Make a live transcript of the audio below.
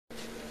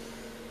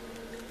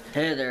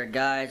Hey there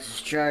guys,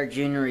 it's Charjr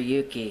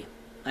Ryuki.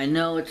 I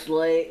know it's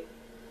late.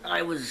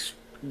 I was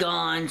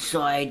gone,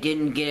 so I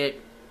didn't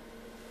get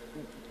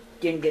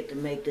to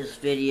make this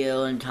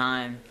video in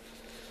time.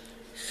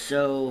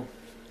 So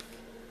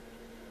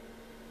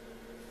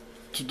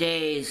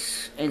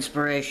today's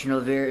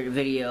inspirational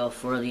video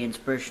for the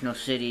Inspirational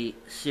City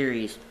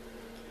series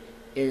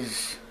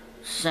is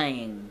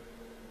saying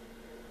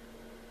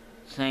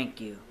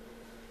thank you.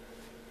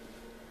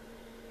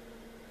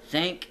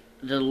 Thank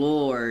the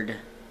Lord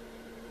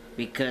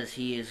because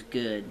He is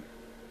good.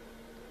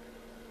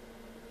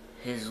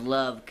 His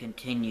love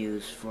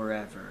continues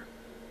forever.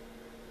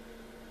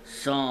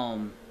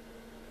 Psalm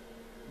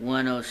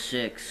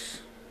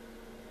 106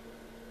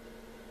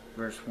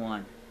 verse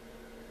 1.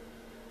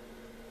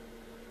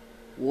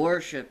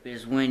 Worship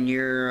is when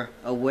you're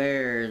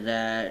aware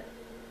that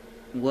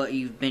what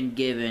you've been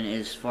given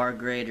is far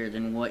greater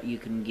than what you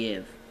can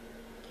give.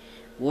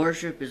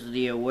 Worship is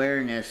the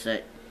awareness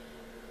that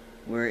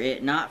were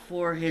it not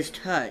for His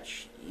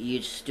touch,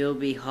 you'd still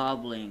be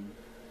hobbling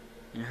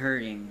and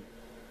hurting,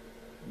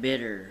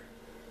 bitter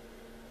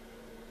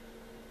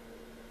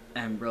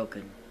and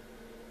broken.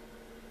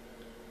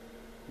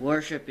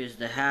 Worship is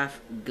the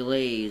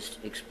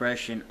half-glazed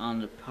expression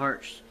on the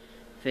parched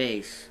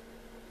face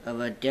of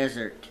a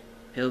desert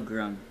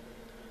pilgrim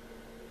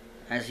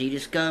as he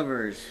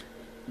discovers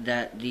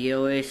that the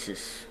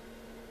oasis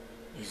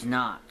is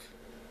not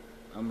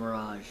a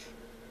mirage.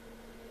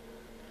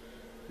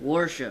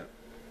 Worship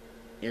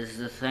is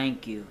the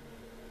thank you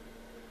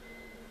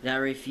that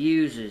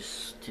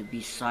refuses to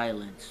be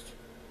silenced.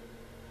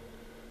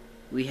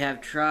 We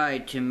have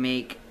tried to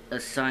make a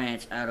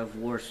science out of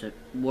worship.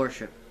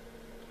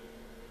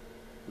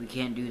 We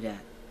can't do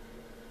that.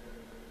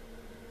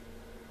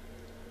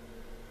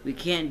 We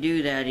can't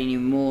do that any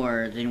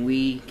more than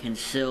we can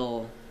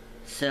sell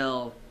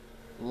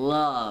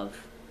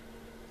love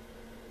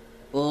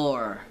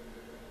or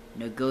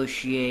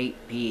negotiate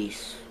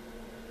peace.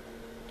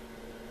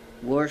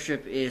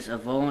 Worship is a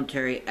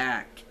voluntary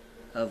act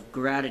of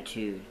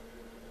gratitude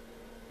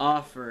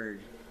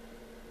offered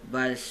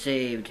by the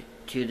saved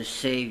to the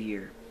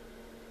Savior,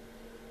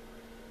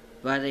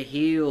 by the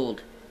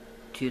healed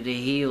to the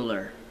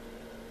healer,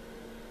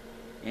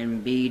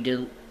 and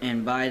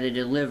by the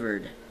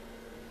delivered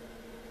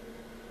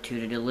to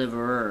the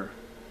deliverer.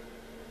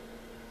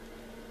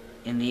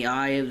 In the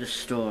eye of the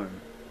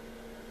storm,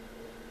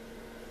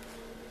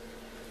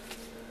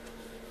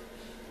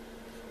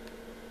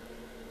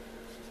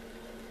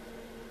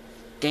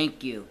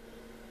 thank you.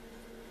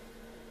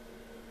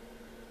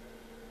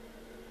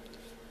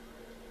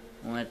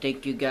 I want to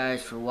thank you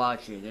guys for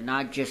watching, and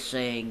not just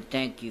saying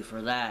thank you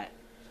for that.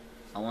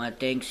 I want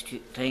to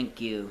say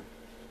thank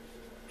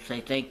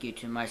you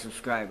to my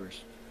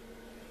subscribers.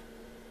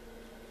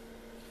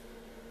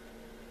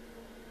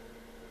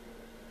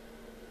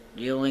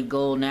 The only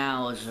goal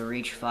now is to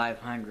reach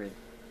 500.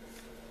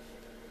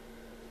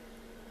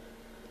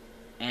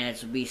 And it's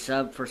to be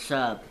sub for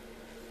sub.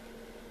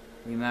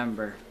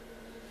 Remember,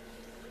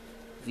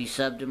 if you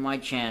sub to my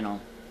channel,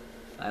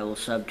 I will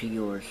sub to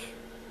yours.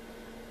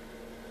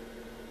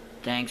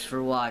 Thanks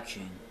for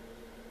watching.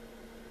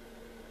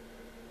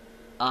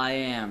 I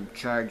am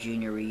Charjr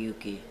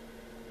Ryuki.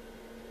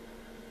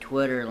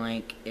 Twitter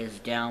link is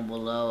down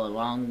below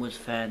along with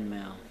fan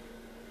mail.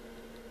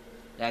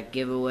 That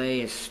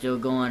giveaway is still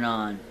going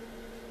on.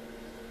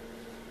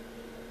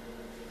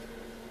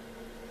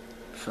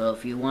 So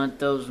if you want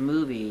those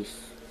movies,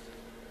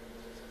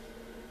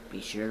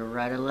 be sure to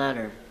write a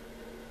letter.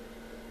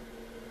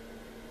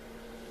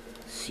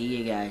 See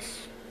you guys.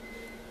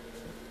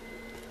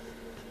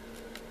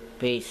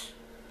 Peace.